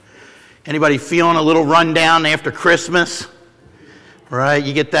Anybody feeling a little rundown after Christmas? Right?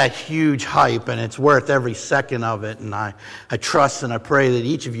 You get that huge hype, and it's worth every second of it. And I trust and I pray that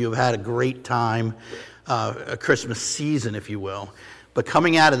each of you have had a great time, a Christmas season, if you will. But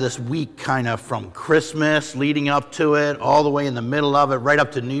coming out of this week, kind of from Christmas, leading up to it, all the way in the middle of it, right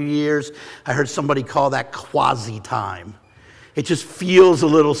up to New Year's, I heard somebody call that quasi-time. It just feels a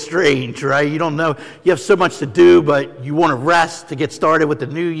little strange, right? You don't know, you have so much to do, but you want to rest to get started with the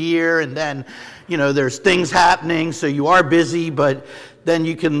new year, and then, there's things happening, so you are busy, but then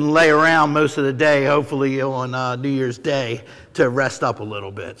you can lay around most of the day, hopefully on New Year's Day, to rest up a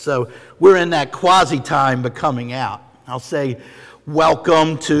little bit. So we're in that quasi-time, but coming out. I'll say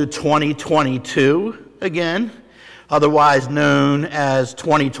welcome to 2022 again, otherwise known as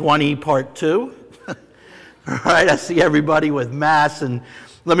 2020 Part 2. All right, I see everybody with masks, and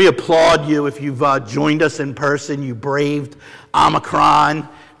let me applaud you if you've joined us in person. You braved Omicron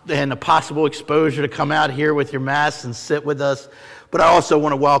and a possible exposure to come out here with your masks and sit with us. But I also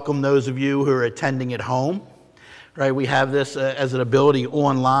want to welcome those of you who are attending at home. Right, we have this as an ability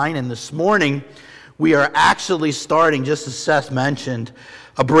online, and this morning we are actually starting, just as Seth mentioned,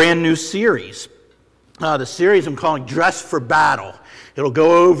 a brand new series. The series I'm calling Dress for Battle. It'll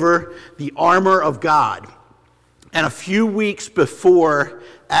go over the armor of God. And a few weeks before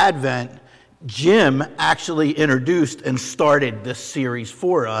Advent, Jim actually introduced and started this series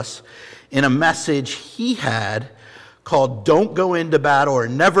for us in a message he had called Don't Go Into Battle or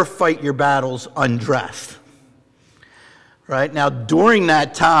Never Fight Your Battles Undressed. Right? Now, during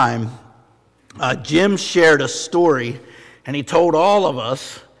that time, Jim shared a story, and he told all of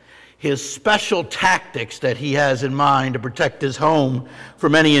us his special tactics that he has in mind to protect his home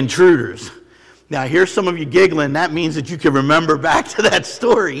from any intruders. Now, here's some of you giggling. That means that you can remember back to that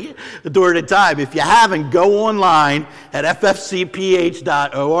story during the time. If you haven't, go online at ffcph.org.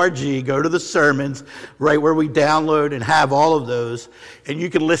 Go to the sermons, right where we download and have all of those, and you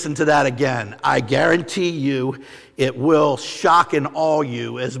can listen to that again. I guarantee you it will shock and awe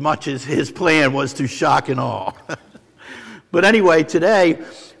you as much as his plan was to shock and awe. But anyway, today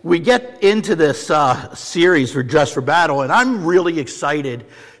we get into this series for Dress for Battle, and I'm really excited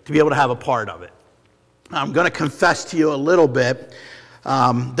to be able to have a part of it. I'm going to confess to you a little bit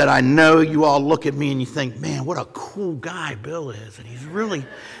that I know you all look at me and you think, man, what a cool guy Bill is. And he's really,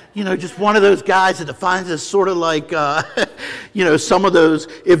 just one of those guys that defines us sort of like, some of those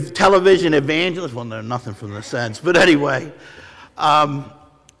television evangelists. Well, no, nothing from the sense. But anyway,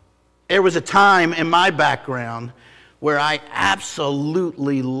 there was a time in my background where I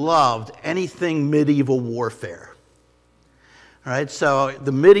absolutely loved anything medieval warfare. All right, so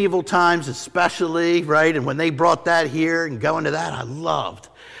the medieval times especially, right, and when they brought that here and going to that, I loved.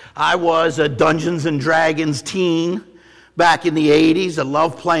 I was a Dungeons and Dragons teen back in the 80s. I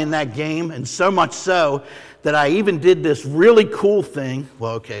loved playing that game, and so much so that I even did this really cool thing.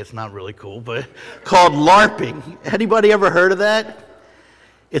 Well, okay, it's not really cool, but called LARPing. Anybody ever heard of that?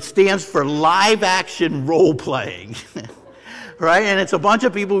 It stands for live action role playing. Right, and it's a bunch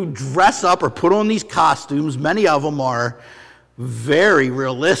of people who dress up or put on these costumes. Many of them are very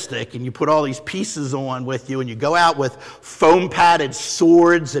realistic, and you put all these pieces on with you, and you go out with foam padded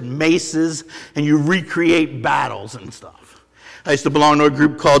swords and maces, and you recreate battles and stuff. I used to belong to a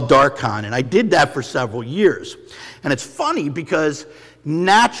group called Darkon, and I did that for several years. And it's funny because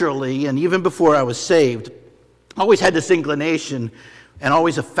naturally, and even before I was saved, I always had this inclination and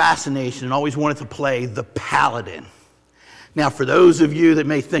always a fascination and always wanted to play the paladin. Now, for those of you that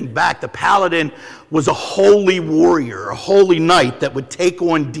may think back, the paladin was a holy warrior, a holy knight that would take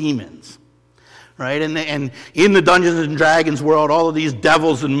on demons, right? And in the Dungeons and Dragons world, all of these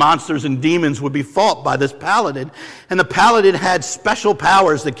devils and monsters and demons would be fought by this paladin, and the paladin had special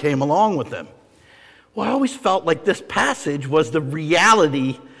powers that came along with them. Well, I always felt like this passage was the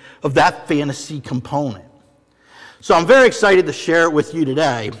reality of that fantasy component. So I'm very excited to share it with you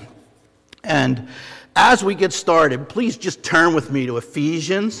today, and as we get started, please just turn with me to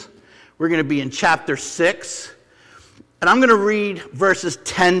Ephesians. We're going to be in chapter 6, and I'm going to read verses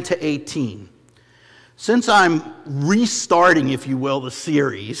 10 to 18. Since I'm restarting, if you will, the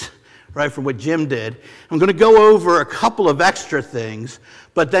series, right, from what Jim did, I'm going to go over a couple of extra things,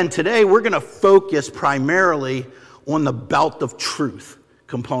 but then today we're going to focus primarily on the belt of truth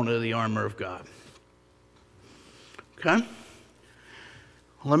component of the armor of God. Okay?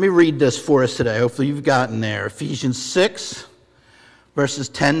 Let me read this for us today. Hopefully you've gotten there. Ephesians 6, verses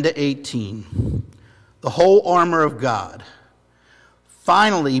 10 to 18. The whole armor of God.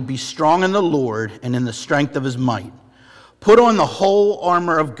 Finally, be strong in the Lord and in the strength of his might. Put on the whole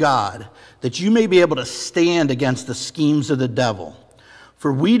armor of God, that you may be able to stand against the schemes of the devil.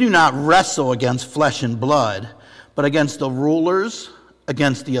 For we do not wrestle against flesh and blood, but against the rulers,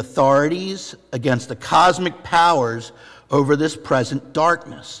 against the authorities, against the cosmic powers over this present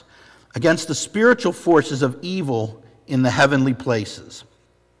darkness, against the spiritual forces of evil in the heavenly places.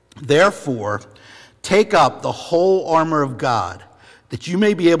 Therefore, take up the whole armor of God, that you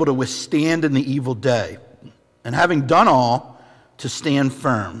may be able to withstand in the evil day, and having done all, to stand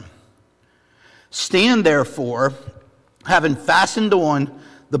firm. Stand therefore, having fastened on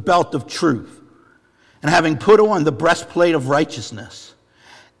the belt of truth, and having put on the breastplate of righteousness,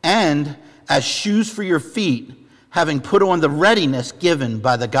 and as shoes for your feet, having put on the readiness given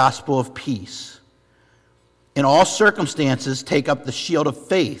by the gospel of peace. In all circumstances, take up the shield of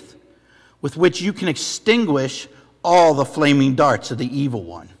faith, with which you can extinguish all the flaming darts of the evil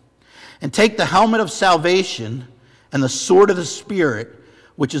one. And take the helmet of salvation and the sword of the Spirit,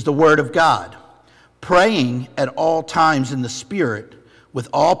 which is the word of God, praying at all times in the Spirit with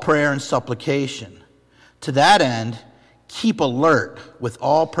all prayer and supplication. To that end, keep alert with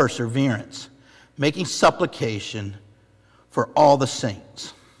all perseverance, making supplication for all the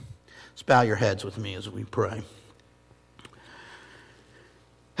saints. Let's bow your heads with me as we pray.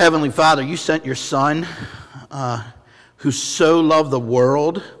 Heavenly Father, you sent your Son, who so loved the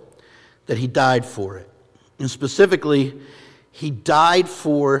world that he died for it. And specifically, he died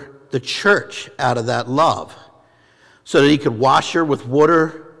for the church out of that love, so that he could wash her with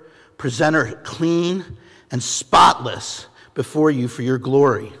water, present her clean and spotless before you for your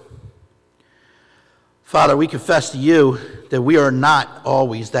glory. Father, we confess to you that we are not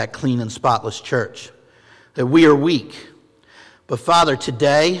always that clean and spotless church, that we are weak. But Father,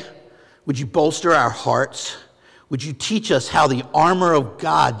 today, would you bolster our hearts? Would you teach us how the armor of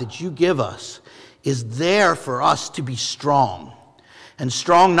God that you give us is there for us to be strong, and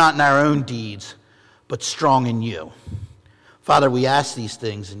strong not in our own deeds, but strong in you. Father, we ask these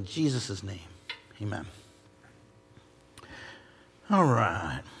things in Jesus' name. Amen. All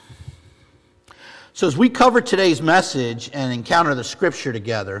right. So as we cover today's message and encounter the scripture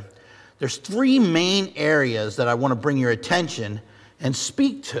together, there's three main areas that I want to bring your attention and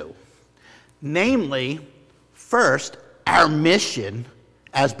speak to. Namely, first, our mission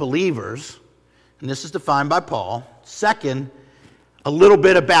as believers, and this is defined by Paul. Second, a little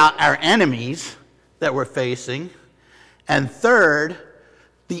bit about our enemies that we're facing. And third,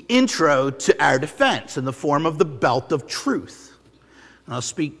 the intro to our defense in the form of the belt of truth. And I'll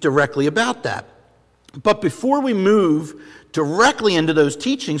speak directly about that. But before we move directly into those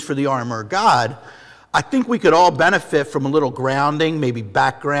teachings for the armor of God, I think we could all benefit from a little grounding, maybe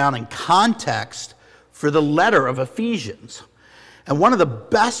background and context for the letter of Ephesians. And one of the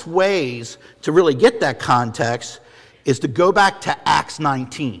best ways to really get that context is to go back to Acts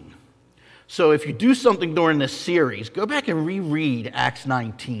 19. So if you do something during this series, go back and reread Acts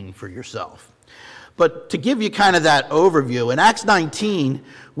 19 for yourself. But to give you kind of that overview, in Acts 19,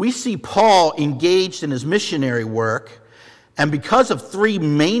 we see Paul engaged in his missionary work, and because of three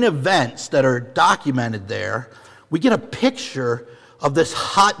main events that are documented there, we get a picture of this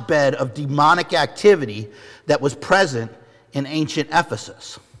hotbed of demonic activity that was present in ancient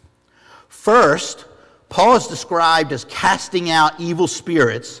Ephesus. First, Paul is described as casting out evil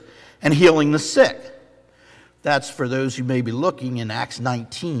spirits and healing the sick. That's for those who may be looking in Acts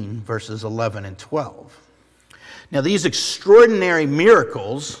 19, verses 11 and 12. Now, these extraordinary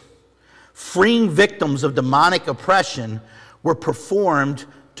miracles, freeing victims of demonic oppression, were performed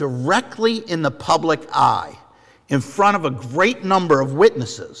directly in the public eye, in front of a great number of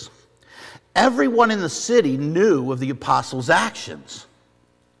witnesses. Everyone in the city knew of the apostles' actions.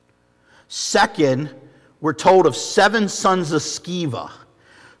 Second, we're told of 7 sons of Sceva,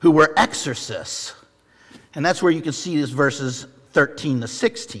 who were exorcists. And that's where you can see this verses 13 to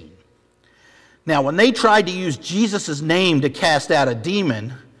 16. Now, when they tried to use Jesus' name to cast out a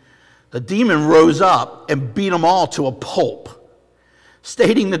demon, the demon rose up and beat them all to a pulp,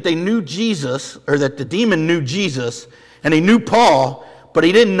 stating that they knew Jesus, or that the demon knew Jesus, and he knew Paul, but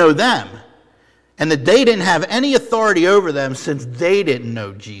he didn't know them. And that they didn't have any authority over them since they didn't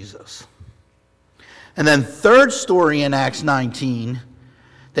know Jesus. And then third story in Acts 19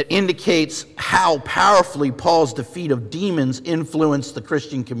 that indicates how powerfully Paul's defeat of demons influenced the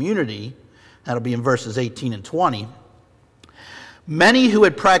Christian community. That'll be in verses 18 and 20. Many who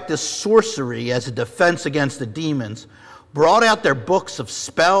had practiced sorcery as a defense against the demons brought out their books of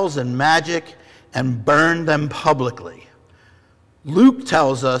spells and magic and burned them publicly. Luke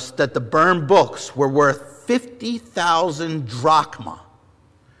tells us that the burned books were worth 50,000 drachma.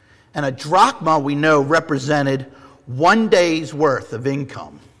 And a drachma, we know, represented 1 day's worth of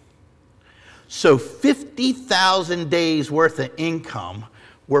income. So 50,000 days worth of income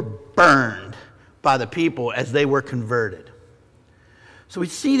were burned by the people as they were converted. So we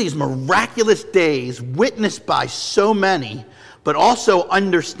see these miraculous days witnessed by so many, but also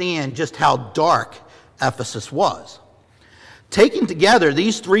understand just how dark Ephesus was. Taken together,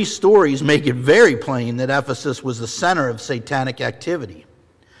 these three stories make it very plain that Ephesus was the center of satanic activity.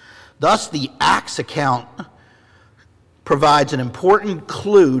 Thus, the Acts account provides an important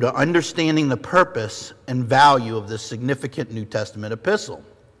clue to understanding the purpose and value of this significant New Testament epistle.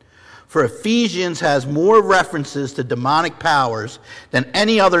 For Ephesians has more references to demonic powers than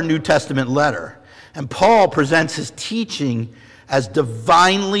any other New Testament letter, and Paul presents his teaching as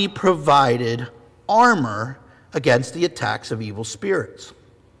divinely provided armor against the attacks of evil spirits.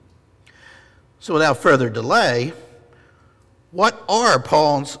 So without further delay, what are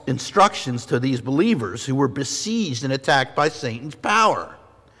Paul's instructions to these believers who were besieged and attacked by Satan's power,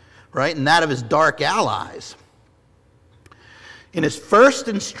 right, and that of his dark allies? In his first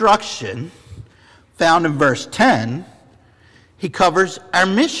instruction, found in verse 10, he covers our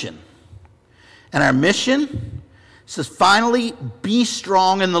mission. And our mission says, finally, be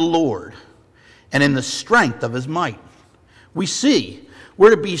strong in the Lord and in the strength of his might. We see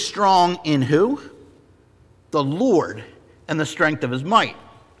we're to be strong in who? The Lord and the strength of his might.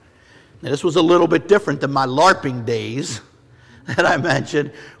 Now, this was a little bit different than my LARPing days that I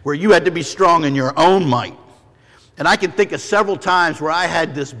mentioned, where you had to be strong in your own might. And I can think of several times where I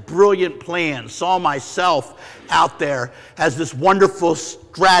had this brilliant plan, saw myself out there as this wonderful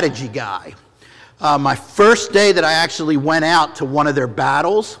strategy guy. My first day that I actually went out to one of their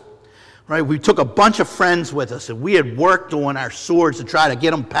battles, right, we took a bunch of friends with us, and we had worked on our swords to try to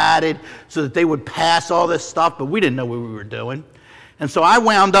get them padded so that they would pass all this stuff, but we didn't know what we were doing. And so I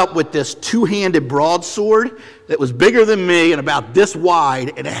wound up with this two-handed broadsword that was bigger than me and about this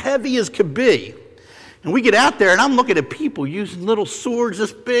wide and heavy as could be. And we get out there, and I'm looking at people using little swords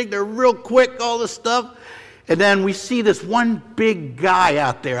this big. They're real quick, all this stuff. And then we see this one big guy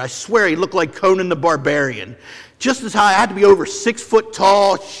out there. I swear he looked like Conan the Barbarian. Just as high. I had to be over 6 foot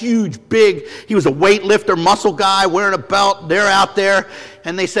tall, huge, big. He was a weightlifter, muscle guy, wearing a belt. They're out there.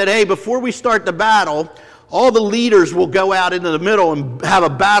 And they said, hey, before we start the battle, all the leaders will go out into the middle and have a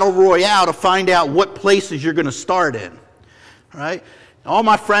battle royale to find out what places you're going to start in. All right? All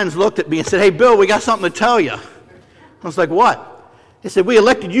my friends looked at me and said, hey, Bill, we got something to tell you. I was like, what? They said, we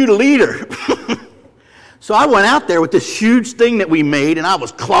elected you the leader. So I went out there with this huge thing that we made, and I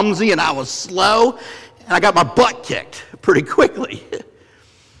was clumsy and I was slow, and I got my butt kicked pretty quickly.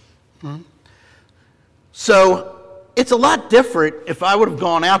 So it's a lot different if I would have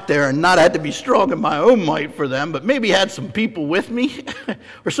gone out there and not had to be strong in my own might for them, but maybe had some people with me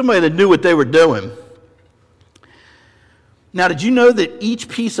or somebody that knew what they were doing. Now, did you know that each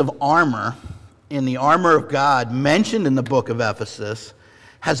piece of armor in the armor of God mentioned in the book of Ephesus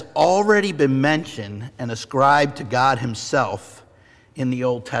has already been mentioned and ascribed to God himself in the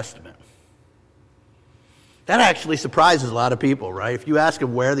Old Testament? That actually surprises a lot of people, right? If you ask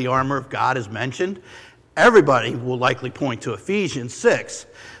them where the armor of God is mentioned, everybody will likely point to Ephesians 6,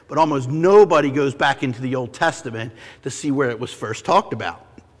 but almost nobody goes back into the Old Testament to see where it was first talked about.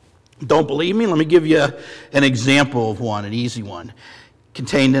 Don't believe me? Let me give you an example of one, an easy one,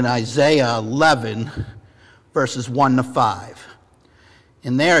 contained in Isaiah 11, verses 1 to 5.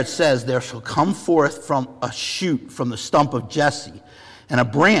 In there it says, there shall come forth from a shoot from the stump of Jesse, and a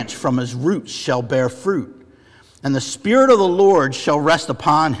branch from his roots shall bear fruit. And the Spirit of the Lord shall rest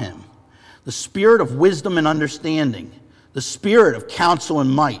upon him, the Spirit of wisdom and understanding, the Spirit of counsel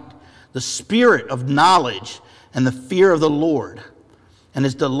and might, the Spirit of knowledge and the fear of the Lord. And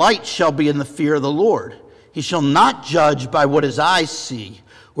his delight shall be in the fear of the Lord. He shall not judge by what his eyes see,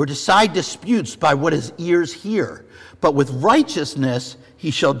 or decide disputes by what his ears hear. But with righteousness he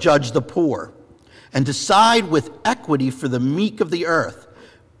shall judge the poor, and decide with equity for the meek of the earth.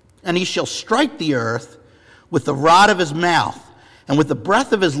 And he shall strike the earth with the rod of his mouth, and with the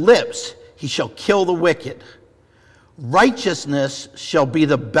breath of his lips he shall kill the wicked. Righteousness shall be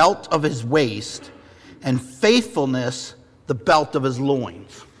the belt of his waist, and faithfulness the belt of his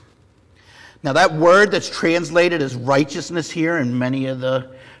loins. Now that word that's translated as righteousness here in many of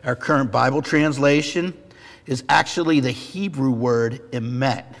our current Bible translation is actually the Hebrew word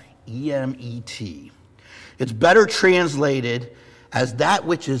emet, E-M-E-T. It's better translated as that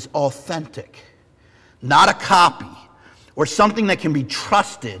which is authentic, not a copy, or something that can be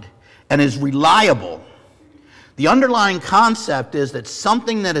trusted and is reliable. The underlying concept is that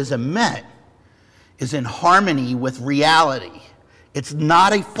something that is emet is in harmony with reality. It's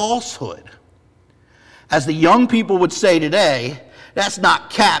not a falsehood. As the young people would say today, that's not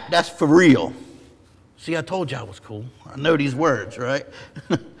cap, that's for real. See, I told you I was cool. I know these words, right?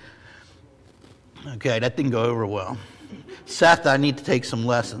 Okay, that didn't go over well. Seth, I need to take some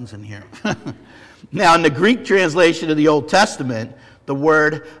lessons in here. Now, in the Greek translation of the Old Testament, the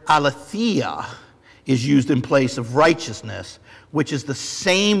word aletheia is used in place of righteousness, which is the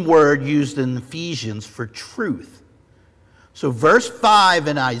same word used in Ephesians for truth. So verse 5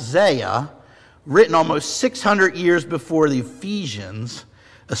 in Isaiah, written almost 600 years before the Ephesians,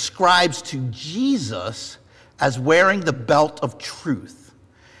 ascribes to Jesus as wearing the belt of truth,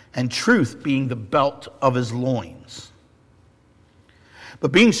 and truth being the belt of his loins.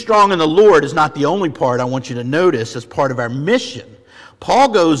 But being strong in the Lord is not the only part I want you to notice as part of our mission. Paul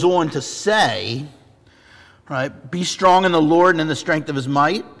goes on to say, right, be strong in the Lord and in the strength of his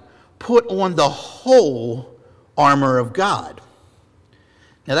might. Put on the whole armor of God.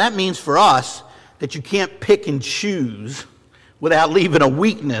 Now that means for us that you can't pick and choose without leaving a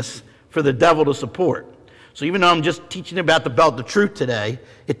weakness for the devil to support. So even though I'm just teaching about the belt of truth today,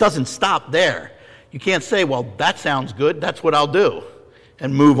 it doesn't stop there. You can't say, well, that sounds good, that's what I'll do,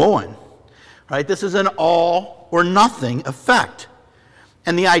 and move on. Right? This is an all or nothing effect.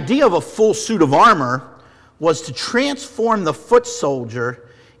 And the idea of a full suit of armor was to transform the foot soldier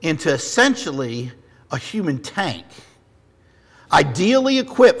into essentially a human tank, ideally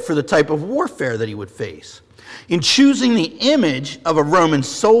equipped for the type of warfare that he would face. In choosing the image of a Roman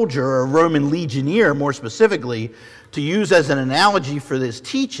soldier, or a Roman legionnaire more specifically, to use as an analogy for this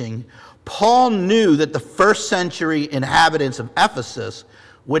teaching, Paul knew that the first century inhabitants of Ephesus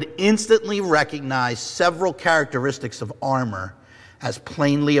would instantly recognize several characteristics of armor as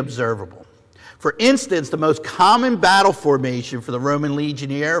plainly observable. For instance, the most common battle formation for the Roman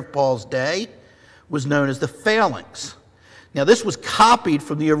legionnaire of Paul's day was known as the phalanx. Now, this was copied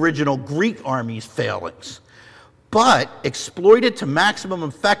from the original Greek army's phalanx, but exploited to maximum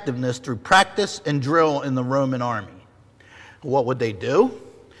effectiveness through practice and drill in the Roman army. What would they do?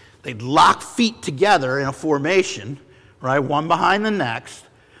 They'd lock feet together in a formation, right, one behind the next.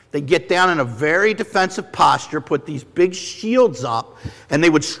 They'd get down in a very defensive posture, put these big shields up, and they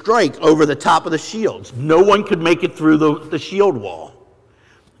would strike over the top of the shields. No one could make it through the shield wall.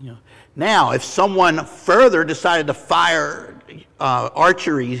 You know, now, if someone further decided to fire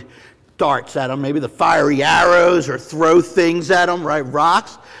archery darts at them, maybe the fiery arrows, or throw things at them, right,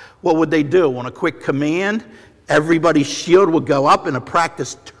 rocks, what would they do? On a quick command, everybody's shield would go up in a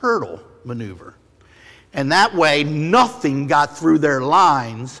practice turtle maneuver. And that way, nothing got through their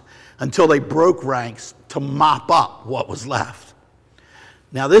lines until they broke ranks to mop up what was left.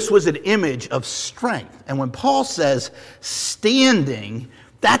 Now, this was an image of strength. And when Paul says standing,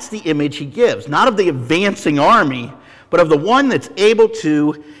 that's the image he gives, not of the advancing army, but of the one that's able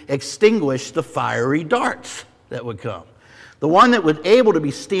to extinguish the fiery darts that would come. The one that was able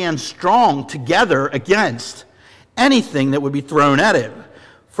to stand strong together against anything that would be thrown at it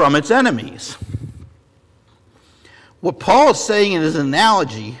from its enemies. What Paul is saying in his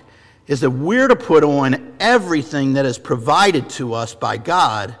analogy is that we're to put on everything that is provided to us by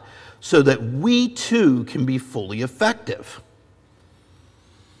God so that we too can be fully effective.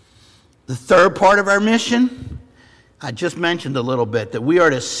 The third part of our mission, I just mentioned a little bit, that we are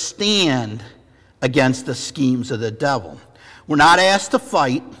to stand against the schemes of the devil. We're not asked to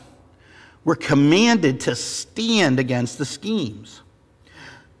fight. We're commanded to stand against the schemes.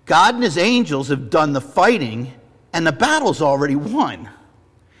 God and his angels have done the fighting, and the battle's already won.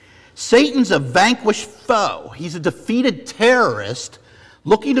 Satan's a vanquished foe. He's a defeated terrorist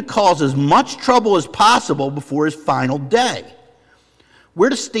looking to cause as much trouble as possible before his final day. We're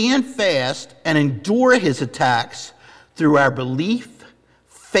to stand fast and endure his attacks through our belief,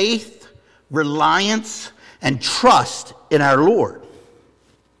 faith, reliance, and trust in our Lord.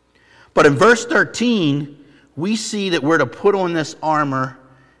 But in verse 13, we see that we're to put on this armor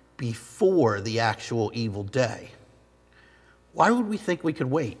before the actual evil day. Why would we think we could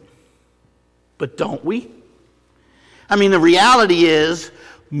wait? But don't we? I mean, the reality is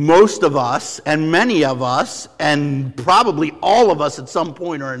most of us and many of us and probably all of us at some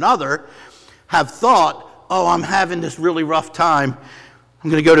point or another have thought, oh, I'm having this really rough time. I'm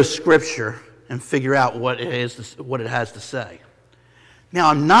going to go to Scripture and figure out what it has to say. Now,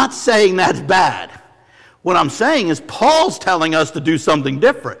 I'm not saying that's bad. What I'm saying is Paul's telling us to do something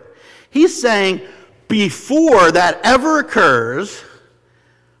different. He's saying, before that ever occurs,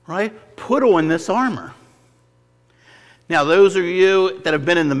 right, put on this armor. Now, those of you that have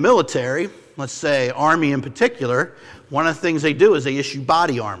been in the military, let's say Army in particular, one of the things they do is they issue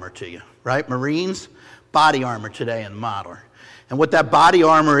body armor to you, right? Marines, body armor today in the model. And what that body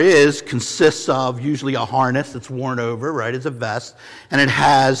armor is consists of usually a harness that's worn over, right, as a vest, and it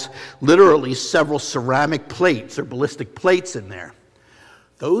has literally several ceramic plates or ballistic plates in there.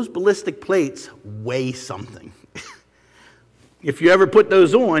 Those ballistic plates weigh something. If you ever put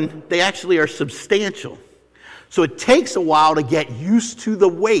those on, they actually are substantial. So it takes a while to get used to the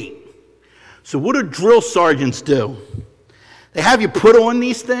weight. So what do drill sergeants do? They have you put on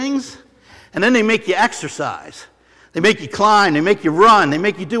these things, and then they make you exercise. They make you climb, they make you run, they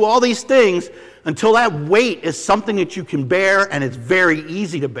make you do all these things until that weight is something that you can bear, and it's very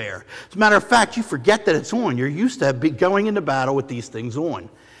easy to bear. As a matter of fact, you forget that it's on. You're used to going into battle with these things on.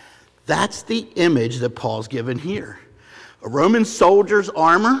 That's the image that Paul's given here. A Roman soldier's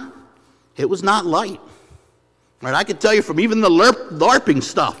armor, it was not light. Right? I can tell you from even the LARPing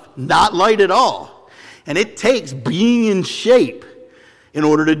stuff, not light at all. And it takes being in shape in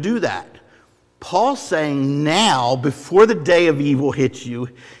order to do that. Paul's saying now, before the day of evil hits you,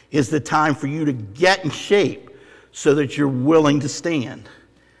 is the time for you to get in shape so that you're willing to stand.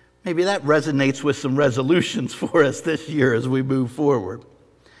 Maybe that resonates with some resolutions for us this year as we move forward.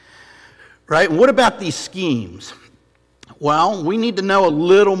 Right? And what about these schemes? Well, we need to know a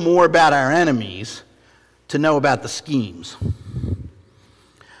little more about our enemies to know about the schemes.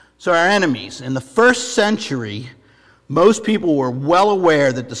 So our enemies, in the first century, most people were well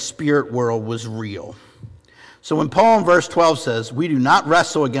aware that the spirit world was real. So when Paul in verse 12 says, we do not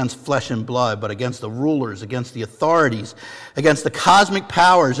wrestle against flesh and blood, but against the rulers, against the authorities, against the cosmic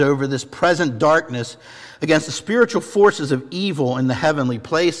powers over this present darkness, against the spiritual forces of evil in the heavenly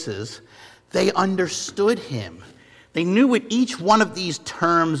places, they understood him. They knew what each one of these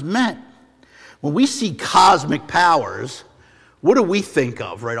terms meant. When we see cosmic powers, what do we think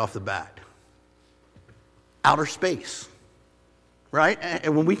of right off the bat? Outer space, right?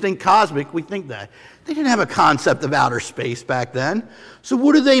 And when we think cosmic, we think that. They didn't have a concept of outer space back then. So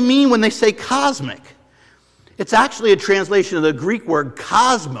what do they mean when they say cosmic? It's actually a translation of the Greek word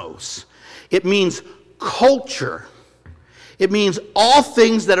cosmos. It means culture. It means all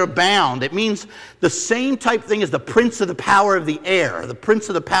things that are bound. It means the same type thing as the prince of the power of the air, the prince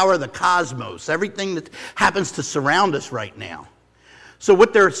of the power of the cosmos, everything that happens to surround us right now. So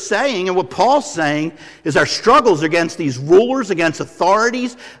what they're saying, and what Paul's saying, is our struggles against these rulers, against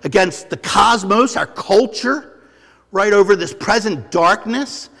authorities, against the cosmos, our culture, right over this present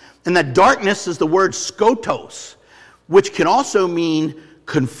darkness. And that darkness is the word skotos, which can also mean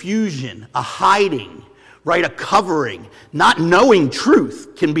confusion, a hiding, right, a covering. Not knowing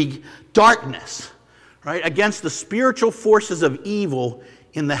truth can be darkness, right, against the spiritual forces of evil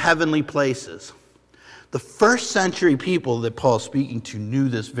in the heavenly places. The first century people that Paul's speaking to knew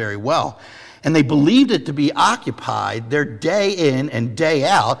this very well, and they believed it to be occupied their day in and day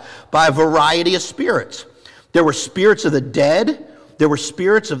out by a variety of spirits. There were spirits of the dead, there were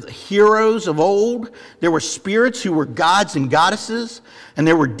spirits of the heroes of old, there were spirits who were gods and goddesses, and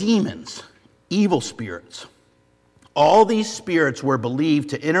there were demons, evil spirits. All these spirits were believed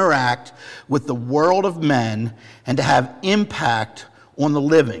to interact with the world of men and to have impact on the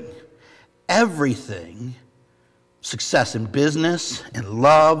living. Everything, success in business, in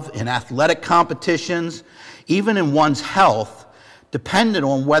love, in athletic competitions, even in one's health, depended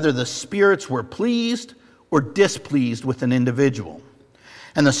on whether the spirits were pleased or displeased with an individual.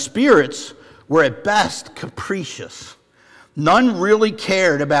 And the spirits were at best capricious. None really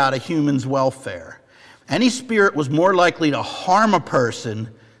cared about a human's welfare. Any spirit was more likely to harm a person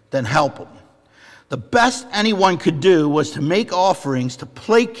than help them. The best anyone could do was to make offerings to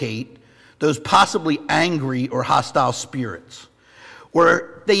placate those possibly angry or hostile spirits.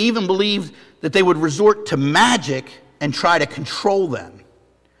 Or they even believed that they would resort to magic and try to control them.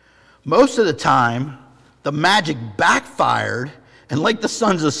 Most of the time, the magic backfired, and like the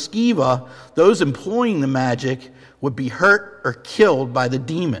sons of Sceva, those employing the magic would be hurt or killed by the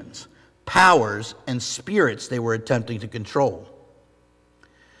demons, powers, and spirits they were attempting to control.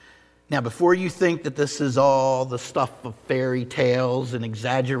 Now, before you think that this is all the stuff of fairy tales and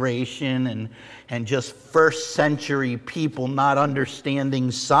exaggeration and just first century people not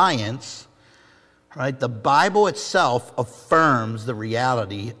understanding science, right? The Bible itself affirms the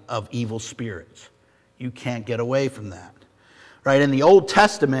reality of evil spirits. You can't get away from that, right? In the Old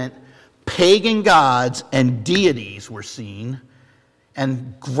Testament, pagan gods and deities were seen,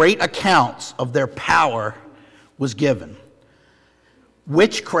 and great accounts of their power was given.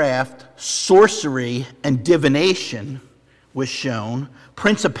 Witchcraft, sorcery, and divination was shown.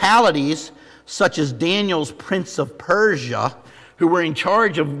 Principalities, such as Daniel's prince of Persia, who were in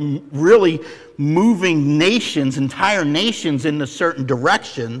charge of really moving nations, entire nations, into certain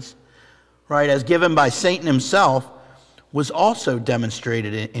directions, right, as given by Satan himself, was also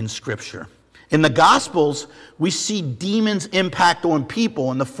demonstrated in Scripture. In the Gospels, we see demons impact on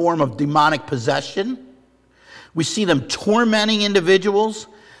people in the form of demonic possession. We see them tormenting individuals,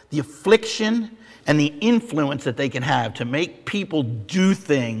 the affliction, and the influence that they can have to make people do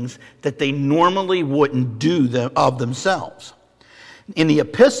things that they normally wouldn't do of themselves. In the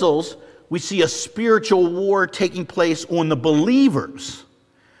epistles, we see a spiritual war taking place on the believers.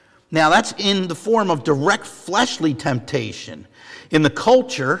 Now, that's in the form of direct fleshly temptation. In the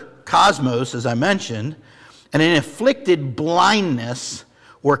culture, cosmos, as I mentioned, and an inflicted blindness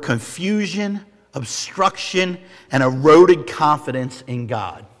or confusion, obstruction, and eroded confidence in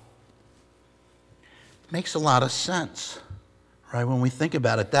God. Makes a lot of sense, right, when we think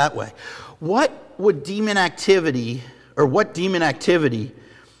about it that way. What demon activity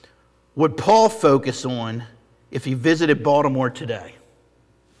would Paul focus on if he visited Baltimore today?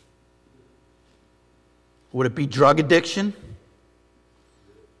 Would it be drug addiction?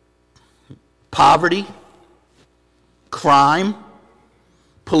 Poverty? Crime?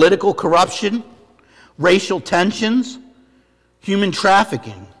 Political corruption? Racial tensions? Human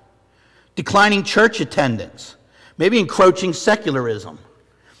trafficking? Declining church attendance? Maybe encroaching secularism?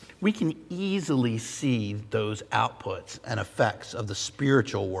 We can easily see those outputs and effects of the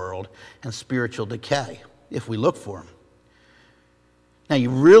spiritual world and spiritual decay if we look for them. Now, you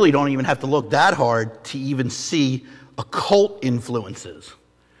really don't even have to look that hard to even see occult influences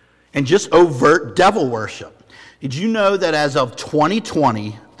and just overt devil worship. Did you know that as of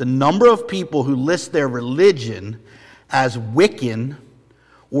 2020, the number of people who list their religion as Wiccan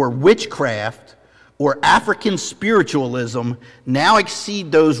or witchcraft or African spiritualism now exceed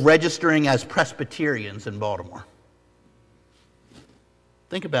those registering as Presbyterians in Baltimore?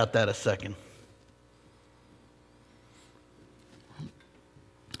 Think about that a second.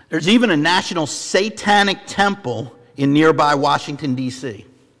 There's even a national satanic temple in nearby Washington, D.C.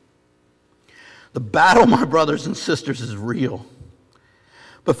 The battle, my brothers and sisters, is real.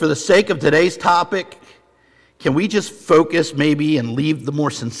 But for the sake of today's topic, can we just focus maybe and leave the more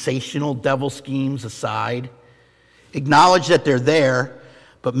sensational devil schemes aside? Acknowledge that they're there,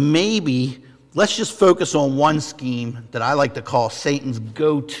 but maybe let's just focus on one scheme that I like to call Satan's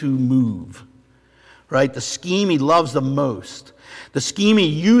go-to move, right? The scheme he loves the most. The scheme he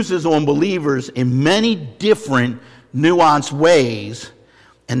uses on believers in many different nuanced ways,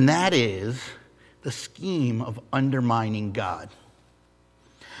 and that is the scheme of undermining God.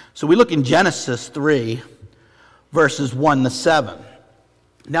 So we look in Genesis 3, verses 1 to 7.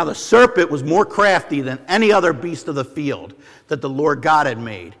 Now the serpent was more crafty than any other beast of the field that the Lord God had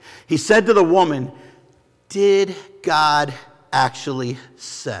made. He said to the woman, "Did God actually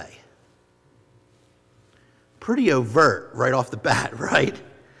say?" Pretty overt right off the bat, right?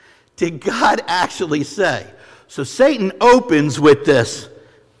 Did God actually say? So Satan opens with this,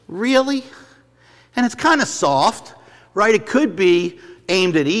 really? And it's kind of soft, right? It could be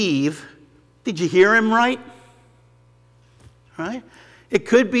aimed at Eve. Did you hear him right? Right? It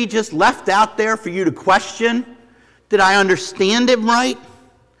could be just left out there for you to question. Did I understand him right?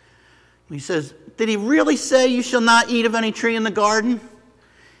 He says, did he really say you shall not eat of any tree in the garden?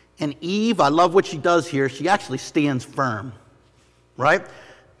 And Eve, I love what she does here. She actually stands firm, right?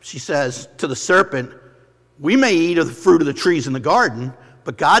 She says to the serpent, we may eat of the fruit of the trees in the garden,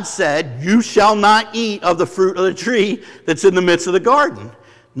 but God said, you shall not eat of the fruit of the tree that's in the midst of the garden.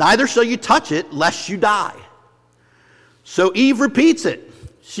 Neither shall you touch it, lest you die. So Eve repeats it.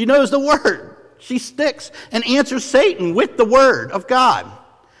 She knows the word. She sticks and answers Satan with the word of God.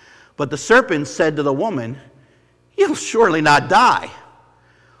 But the serpent said to the woman, you'll surely not die.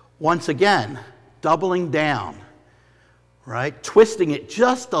 Once again, doubling down, right? Twisting it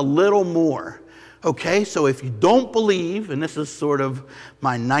just a little more. Okay, so if you don't believe, and this is sort of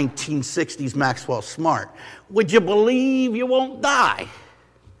my 1960s Maxwell Smart, would you believe you won't die?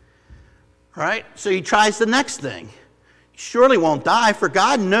 Right? So he tries the next thing. You surely won't die, for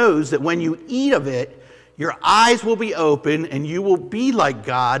God knows that when you eat of it, your eyes will be open and you will be like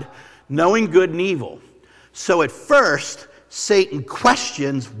God, knowing good and evil. So at first, Satan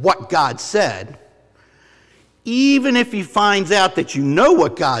questions what God said. Even if he finds out that you know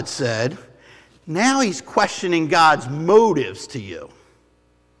what God said, now he's questioning God's motives to you.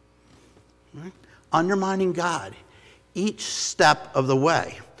 Right? Undermining God each step of the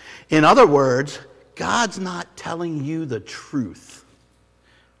way. In other words, God's not telling you the truth.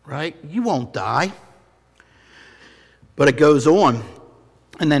 Right? You won't die. But it goes on.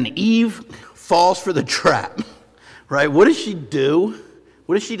 And then Eve falls for the trap. Right? What does she do?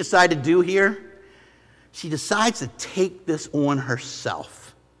 What does she decide to do here? She decides to take this on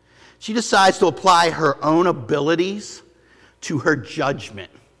herself. She decides to apply her own abilities to her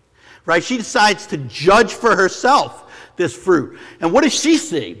judgment. Right? She decides to judge for herself this fruit. And what does she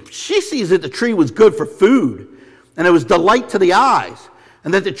see? She sees that the tree was good for food, and it was delight to the eyes,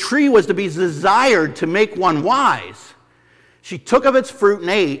 and that the tree was to be desired to make one wise. She took of its fruit and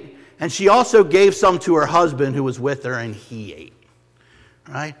ate, and she also gave some to her husband who was with her, and he ate.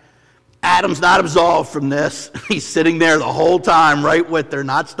 Right? Adam's not absolved from this. He's sitting there the whole time right with her,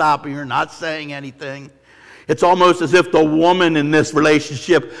 not stopping her, not saying anything. It's almost as if the woman in this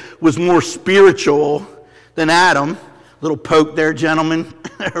relationship was more spiritual than Adam. Little poke there, gentlemen,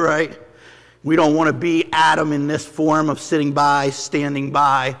 right? We don't want to be Adam in this form of sitting by, standing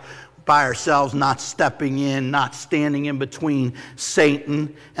by ourselves, not stepping in, not standing in between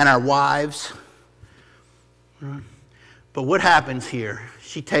Satan and our wives. But what happens here?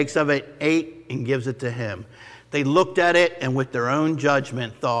 She takes of it, ate, and gives it to him. They looked at it and with their own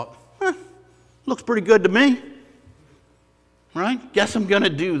judgment thought, looks pretty good to me. Right? Guess I'm going to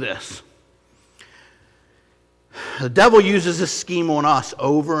do this. The devil uses this scheme on us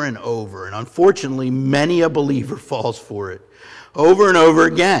over and over, and unfortunately, many a believer falls for it. Over and over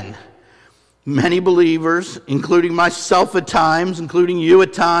again. Many believers, including myself at times, including you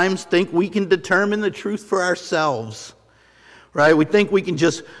at times, think we can determine the truth for ourselves. Right? We think we can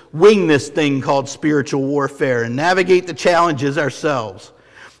just wing this thing called spiritual warfare and navigate the challenges ourselves.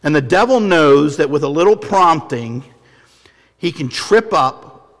 And the devil knows that with a little prompting, he can trip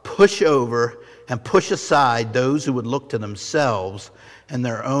up, push over, and push aside those who would look to themselves and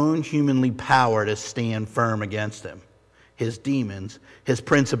their own humanly power to stand firm against him, his demons, his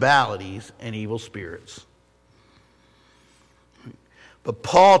principalities, and evil spirits. But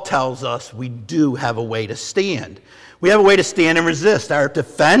Paul tells us we do have a way to stand. We have a way to stand and resist. Our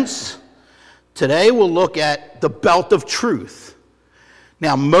defense today we'll look at the belt of truth.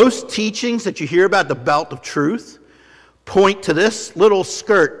 Now, most teachings that you hear about the belt of truth point to this little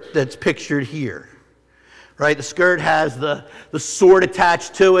skirt that's pictured here. Right? The skirt has the sword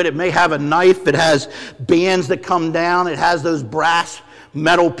attached to it. It may have a knife. It has bands that come down. It has those brass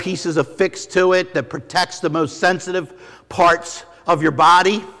metal pieces affixed to it that protects the most sensitive parts of your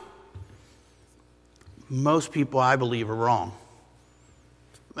body. Most people, I believe, are wrong.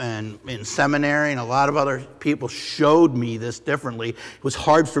 And in seminary and a lot of other people showed me this differently. It was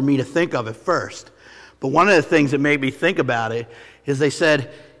hard for me to think of at first. But one of the things that made me think about it is they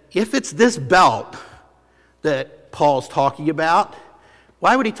said, if it's this belt that Paul's talking about,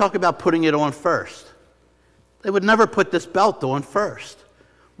 why would he talk about putting it on first? They would never put this belt on first.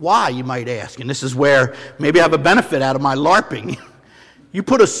 Why, you might ask? And this is where maybe I have a benefit out of my LARPing. You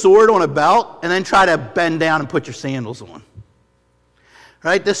put a sword on a belt and then try to bend down and put your sandals on.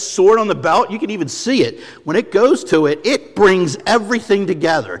 Right? This sword on the belt, you can even see it. When it goes to it, it brings everything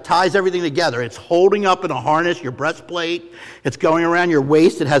together, ties everything together. It's holding up in a harness your breastplate. It's going around your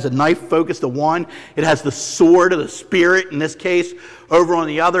waist. It has a knife focused to one. It has the sword of the Spirit, in this case, over on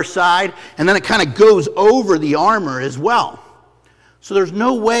the other side. And then it kind of goes over the armor as well. So there's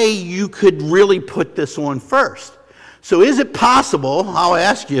no way you could really put this on first. So is it possible, I'll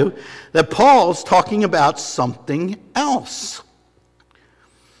ask you, that Paul's talking about something else?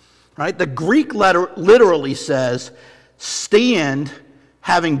 Right? The Greek letter literally says, stand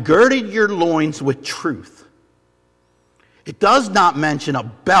having girded your loins with truth. It does not mention a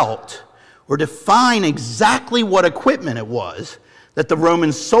belt or define exactly what equipment it was that the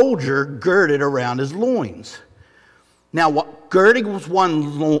Roman soldier girded around his loins. Now, girding one's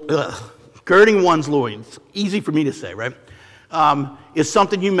loins, easy for me to say, right, is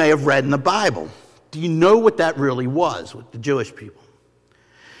something you may have read in the Bible. Do you know what that really was with the Jewish people?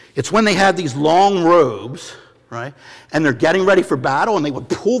 It's when they had these long robes, right, and they're getting ready for battle, and they would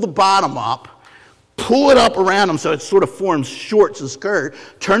pull the bottom up, pull it up around them so it sort of forms shorts and skirt,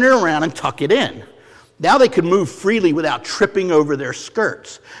 turn it around and tuck it in. Now they could move freely without tripping over their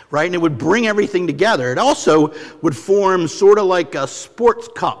skirts, right? And it would bring everything together. It also would form sort of like a sports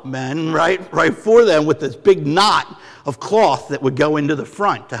cup, men, right for them with this big knot of cloth that would go into the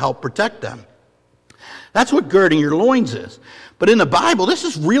front to help protect them. That's what girding your loins is. But in the Bible, this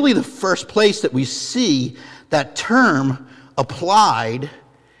is really the first place that we see that term applied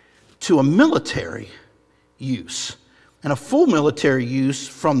to a military use, and a full military use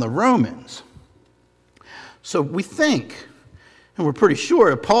from the Romans. So we think, and we're pretty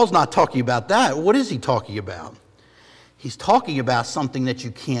sure, that Paul's not talking about that. What is he talking about? He's talking about something that you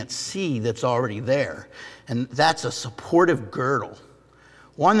can't see that's already there, and that's a supportive girdle.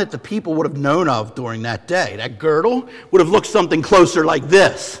 One that the people would have known of during that day. That girdle would have looked something closer like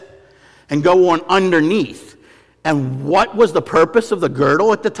this and go on underneath. And what was the purpose of the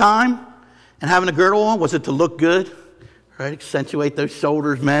girdle at the time and having a girdle on? Was it to look good? right? Accentuate those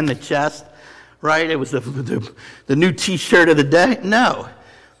shoulders, men, the chest, right? It was the new T-shirt of the day. No,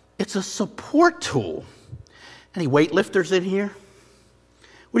 it's a support tool. Any weightlifters in here?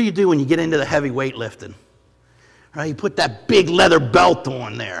 What do you do when you get into the heavy weightlifting? Right? You put that big leather belt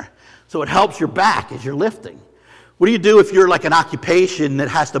on there so it helps your back as you're lifting. What do you do if you're like an occupation that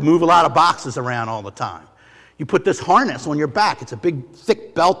has to move a lot of boxes around all the time? You put this harness on your back. It's a big,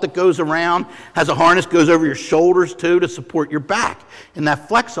 thick belt that goes around, has a harness, goes over your shoulders too to support your back, and that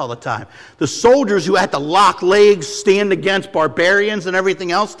flex all the time. The soldiers who had to lock legs, stand against barbarians and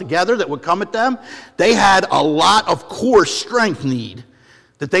everything else together that would come at them, they had a lot of core strength need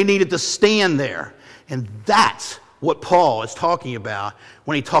that they needed to stand there. And that's what Paul is talking about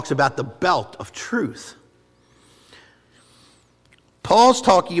when he talks about the belt of truth. Paul's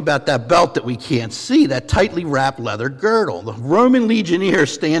talking about that belt that we can't see, that tightly wrapped leather girdle. The Roman legionnaire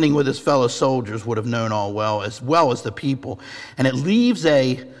standing with his fellow soldiers would have known all well as the people. And it leaves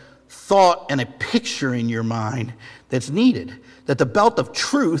a thought and a picture in your mind that's needed. That the belt of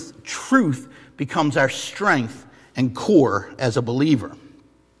truth becomes our strength and core as a believer.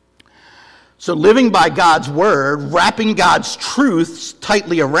 So living by God's word, wrapping God's truths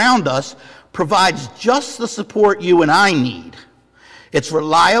tightly around us, provides just the support you and I need. It's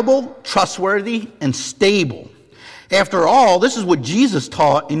reliable, trustworthy, and stable. After all, this is what Jesus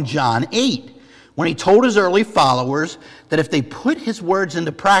taught in John 8, when he told his early followers that if they put his words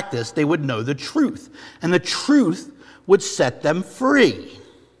into practice, they would know the truth, and the truth would set them free.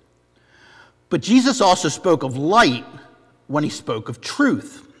 But Jesus also spoke of light when he spoke of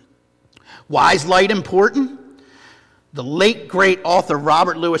truth. Why is light important? The late, great author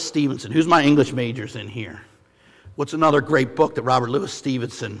Robert Louis Stevenson, who's my English majors in here? What's another great book that Robert Louis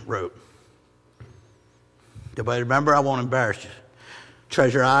Stevenson wrote? Anybody remember? I won't embarrass you.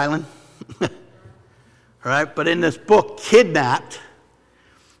 Treasure Island. All right, but in this book, Kidnapped,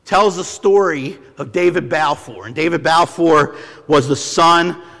 tells the story of David Balfour. And David Balfour was the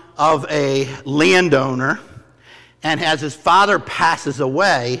son of a landowner, and as his father passes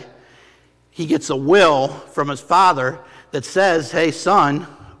away, he gets a will from his father that says, hey, son,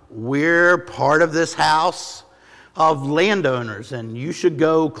 we're part of this house of landowners, and you should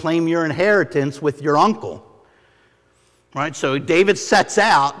go claim your inheritance with your uncle. Right? So David sets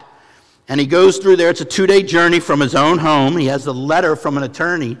out, and he goes through there. It's a 2-day journey from his own home. He has a letter from an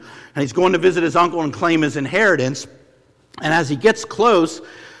attorney, and he's going to visit his uncle and claim his inheritance. And as he gets close,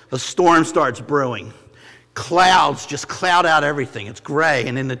 a storm starts brewing. Clouds just cloud out everything. It's gray.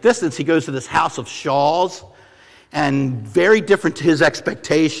 And in the distance, he goes to this house of shawls, and very different to his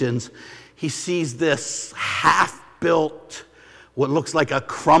expectations, he sees this half-built, what looks like a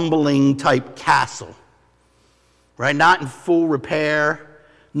crumbling type castle, right? Not in full repair,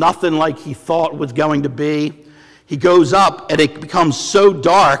 nothing like he thought was going to be. He goes up, and it becomes so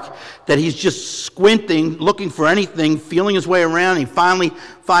dark that he's just squinting, looking for anything, feeling his way around. He finally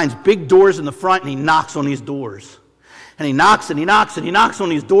finds big doors in the front, and he knocks on these doors. And he knocks and he knocks and he knocks on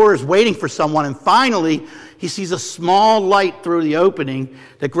these doors, waiting for someone. And finally, he sees a small light through the opening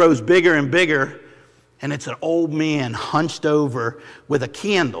that grows bigger and bigger. And it's an old man hunched over with a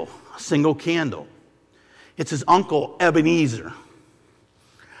candle, a single candle. It's his uncle Ebenezer.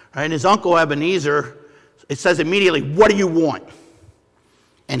 Right? And his uncle Ebenezer, it says immediately, what do you want?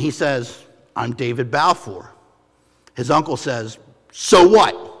 And he says, I'm David Balfour. His uncle says, so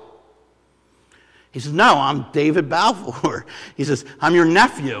what? He says, no, I'm David Balfour. He says, I'm your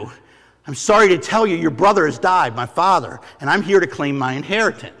nephew. I'm sorry to tell you, your brother has died, my father, and I'm here to claim my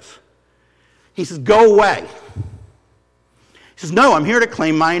inheritance. He says, go away. He says, no, I'm here to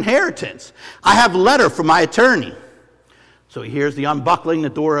claim my inheritance. I have a letter from my attorney. So he hears the unbuckling, the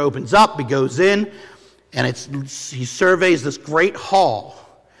door opens up, he goes in, and he surveys this great hall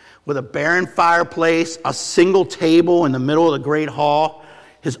with a barren fireplace, a single table in the middle of the great hall.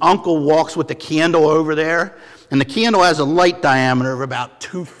 His uncle walks with the candle over there, and the candle has a light diameter of about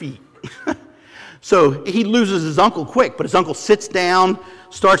 2 feet. So he loses his uncle quick, but his uncle sits down,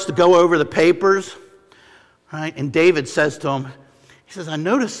 starts to go over the papers, right? And David says to him, he says, I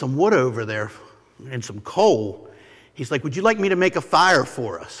noticed some wood over there and some coal. He's like, would you like me to make a fire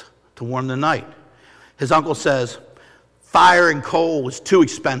for us to warm the night? His uncle says, fire and coal is too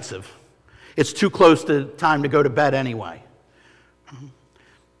expensive. It's too close to time to go to bed anyway.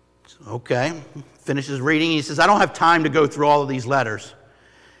 Okay, finishes reading. He says, I don't have time to go through all of these letters.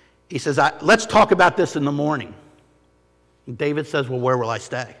 He says, let's talk about this in the morning. And David says, well, where will I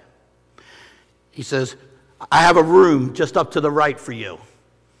stay? He says, I have a room just up to the right for you.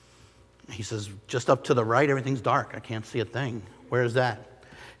 He says, just up to the right? Everything's dark. I can't see a thing. Where is that?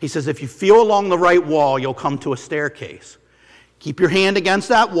 He says, if you feel along the right wall, you'll come to a staircase. Keep your hand against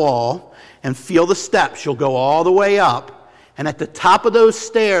that wall and feel the steps. You'll go all the way up. And at the top of those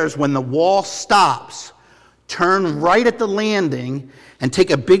stairs, when the wall stops, turn right at the landing and take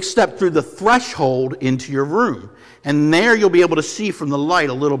a big step through the threshold into your room. And there you'll be able to see from the light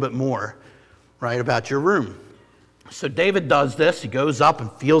a little bit more, right, about your room. So David does this. He goes up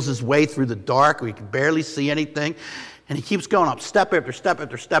and feels his way through the dark where he can barely see anything. And he keeps going up step after step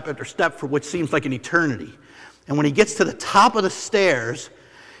after step after step for what seems like an eternity. And when he gets to the top of the stairs,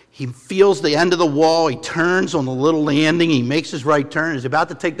 he feels the end of the wall. He turns on the little landing. He makes his right turn. He's about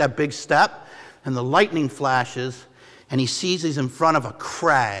to take that big step. And the lightning flashes. And he sees he's in front of a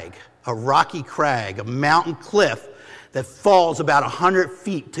crag, a rocky crag, a mountain cliff that falls about 100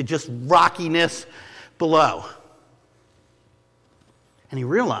 feet to just rockiness below. And he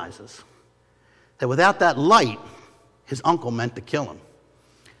realizes that without that light, his uncle meant to kill him.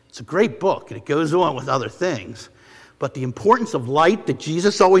 It's a great book, and it goes on with other things. But the importance of light that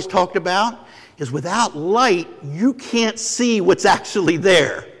Jesus always talked about is without light, you can't see what's actually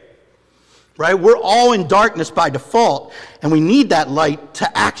there. Right? We're all in darkness by default, and we need that light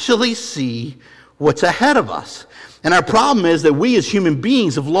to actually see what's ahead of us. And our problem is that we as human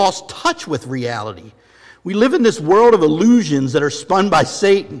beings have lost touch with reality. We live in this world of illusions that are spun by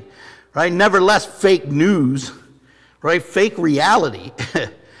Satan, right? Nevertheless, fake news, right? Fake reality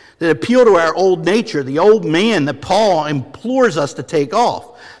that appeal to our old nature, the old man that Paul implores us to take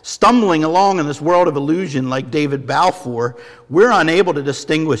off. Stumbling along in this world of illusion like David Balfour, we're unable to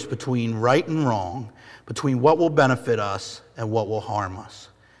distinguish between right and wrong, between what will benefit us and what will harm us.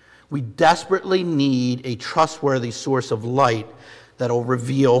 We desperately need a trustworthy source of light that will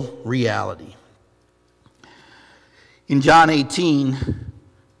reveal reality. In John 8,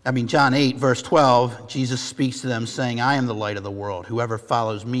 verse 12, Jesus speaks to them saying, I am the light of the world. Whoever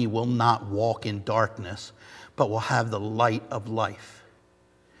follows me will not walk in darkness, but will have the light of life.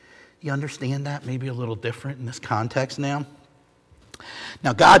 You understand that? Maybe a little different in this context now.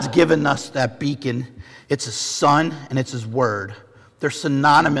 Now, God's given us that beacon. It's His Son and it's His Word. They're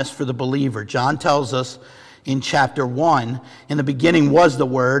synonymous for the believer. John tells us in chapter 1, in the beginning was the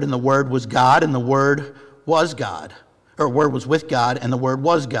Word, and the Word was God, and the Word was God. Or Word was with God, and the Word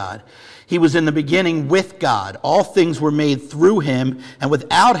was God. He was in the beginning with God. All things were made through Him, and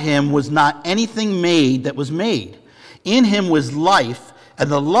without Him was not anything made that was made. In Him was life, and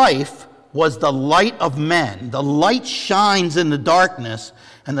the life was the light of men. The light shines in the darkness,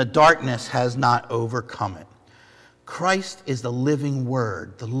 and the darkness has not overcome it. Christ is the living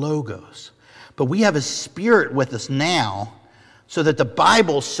Word, the Logos. But we have His Spirit with us now, so that the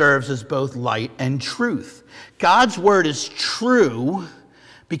Bible serves as both light and truth. God's Word is true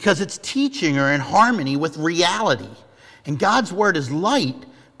because its teaching are in harmony with reality. And God's Word is light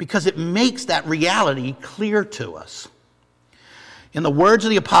because it makes that reality clear to us. In the words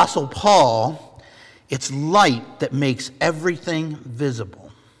of the Apostle Paul, it's light that makes everything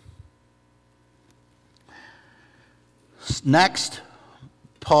visible. Next,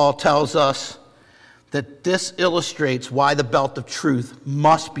 Paul tells us that this illustrates why the belt of truth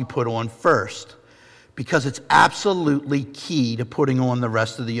must be put on first, because it's absolutely key to putting on the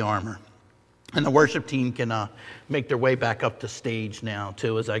rest of the armor. And the worship team can make their way back up to stage now,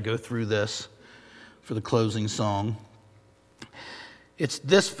 too, as I go through this for the closing song. It's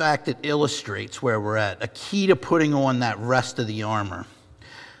this fact that illustrates where we're at, a key to putting on that rest of the armor.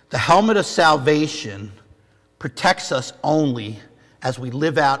 The helmet of salvation protects us only as we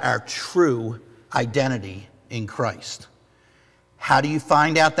live out our true identity in Christ. How do you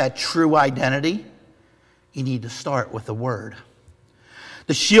find out that true identity? You need to start with the Word.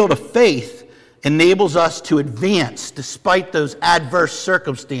 The shield of faith enables us to advance despite those adverse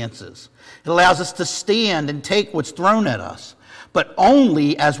circumstances. It allows us to stand and take what's thrown at us, but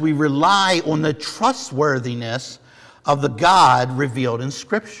only as we rely on the trustworthiness of the God revealed in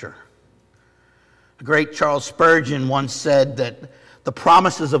Scripture. The great Charles Spurgeon once said that the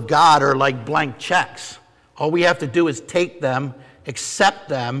promises of God are like blank checks. All we have to do is take them, accept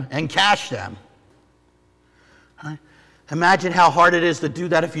them, and cash them. Right? Imagine how hard it is to do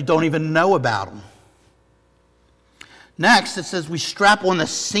that if you don't even know about them. Next, it says we strap on the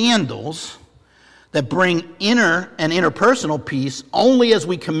sandals that bring inner and interpersonal peace only as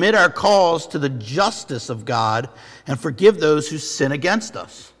we commit our cause to the justice of God and forgive those who sin against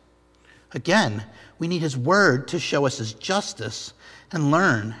us. Again, we need His Word to show us His justice and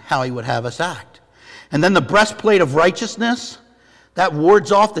learn how He would have us act. And then the breastplate of righteousness, that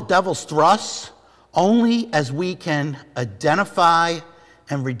wards off the devil's thrusts only as we can identify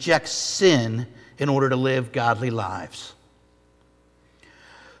and reject sin in order to live godly lives.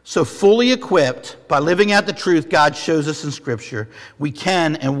 So fully equipped, by living out the truth God shows us in Scripture, we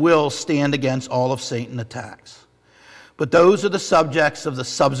can and will stand against all of Satan's attacks. But those are the subjects of the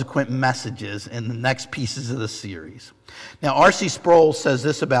subsequent messages in the next pieces of the series. Now, R.C. Sproul says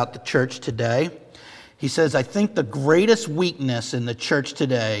this about the church today. He says, I think the greatest weakness in the church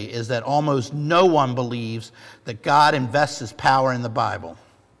today is that almost no one believes that God invests his power in the Bible.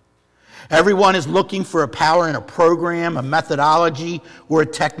 Everyone is looking for a power in a program, a methodology, or a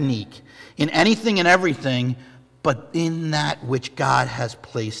technique, in anything and everything, but in that which God has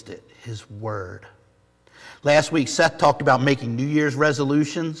placed it, his word. Last week, Seth talked about making New Year's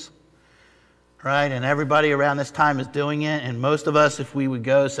resolutions, right? And everybody around this time is doing it. And most of us, if we would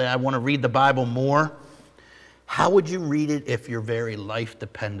go say, I want to read the Bible more, how would you read it if your very life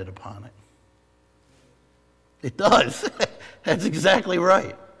depended upon it? It does. That's exactly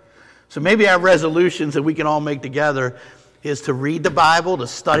right. So maybe our resolutions that we can all make together is to read the Bible, to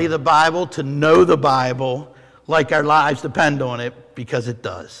study the Bible, to know the Bible like our lives depend on it, because it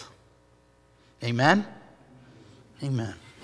does. Amen? Amen.